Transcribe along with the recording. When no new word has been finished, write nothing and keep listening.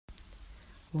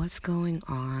What's going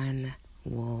on,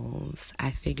 wolves?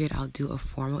 I figured I'll do a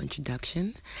formal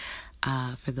introduction.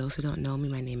 For those who don't know me,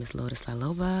 my name is Lotus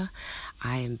Lalova.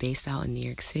 I am based out in New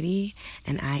York City,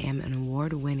 and I am an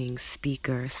award-winning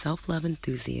speaker, self-love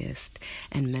enthusiast,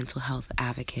 and mental health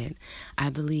advocate. I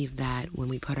believe that when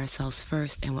we put ourselves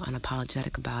first and we're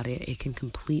unapologetic about it, it can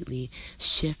completely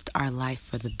shift our life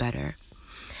for the better.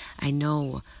 I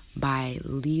know by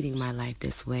leading my life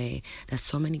this way that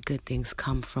so many good things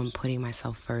come from putting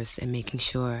myself first and making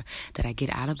sure that I get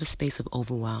out of a space of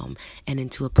overwhelm and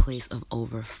into a place of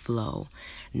overflow.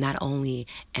 Not only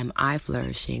am I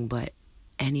flourishing, but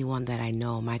anyone that I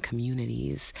know, my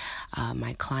communities,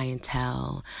 my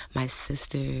clientele, my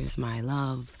sisters, my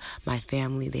love, my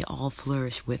family, they all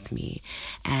flourish with me.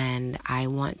 And I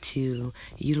want to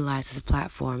utilize this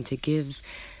platform to give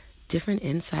different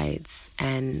insights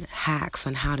and hacks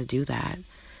on how to do that.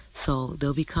 So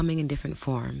they'll be coming in different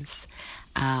forms.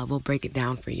 We'll break it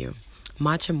down for you.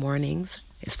 Matcha Mornings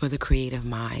is for the creative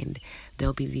mind.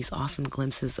 There'll be these awesome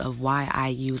glimpses of why I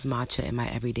use matcha in my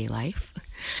everyday life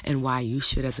and why you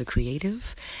should as a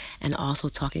creative, and also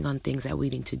talking on things that we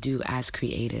need to do as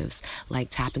creatives,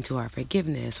 like tap into our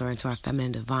forgiveness or into our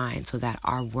feminine divine so that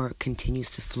our work continues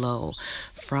to flow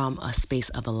from a space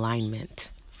of alignment.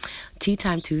 Tea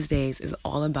Time Tuesdays is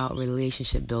all about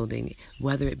relationship building,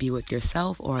 whether it be with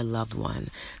yourself or a loved one.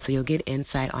 So you'll get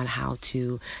insight on how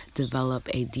to develop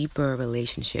a deeper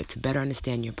relationship, to better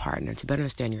understand your partner, to better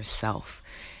understand yourself.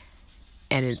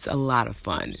 And it's a lot of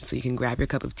fun. So you can grab your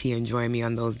cup of tea and join me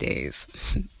on those days.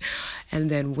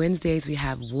 And then Wednesdays, we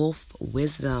have Wolf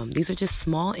Wisdom. These are just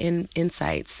small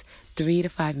insights, 3 to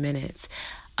 5 minutes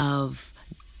of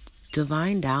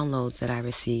divine downloads that I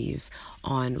receive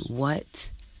on what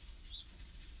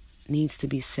needs to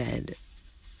be said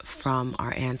from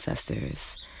our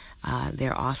ancestors.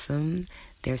 They're awesome,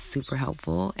 they're super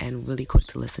helpful, and really quick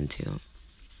to listen to.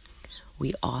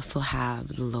 We also have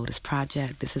the Lotus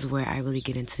Project. This is where I really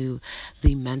get into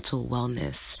the mental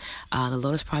wellness. The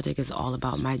Lotus Project is all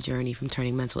about my journey from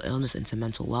turning mental illness into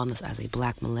mental wellness as a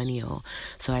Black millennial.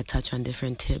 So I touch on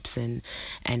different tips and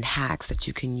hacks that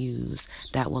you can use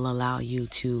that will allow you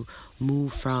to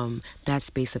move from that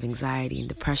space of anxiety and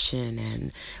depression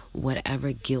and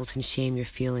whatever guilt and shame you're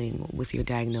feeling with your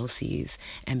diagnoses,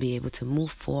 and be able to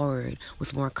move forward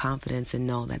with more confidence and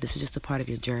know that this is just a part of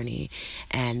your journey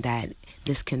and that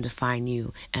this can define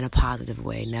you in a positive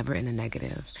way, never in a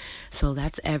negative. So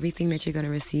that's everything that you're going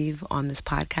to receive on this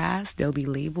podcast. There'll be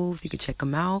labels. You can check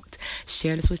them out.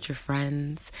 Share this with your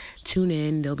friends. Tune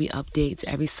in. There'll be updates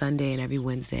every Sunday and every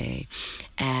Wednesday.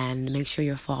 And make sure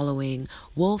you're following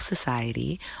Wolf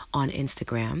Society on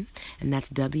Instagram. And that's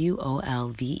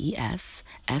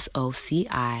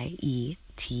WOLVESSOCIETY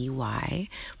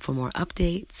for more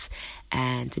updates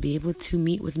and to be able to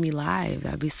meet with me live.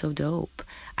 That'd be so dope.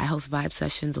 I host vibe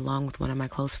sessions along with one of my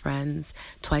close friends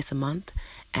twice a month,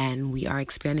 and we are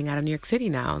expanding out of New York City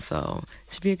now, so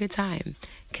it should be a good time.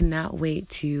 Cannot wait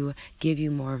to give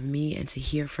you more of me and to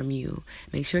hear from you.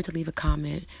 Make sure to leave a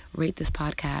comment, rate this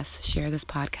podcast, share this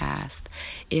podcast.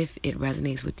 If it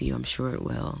resonates with you, I'm sure it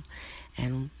will.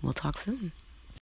 And we'll talk soon.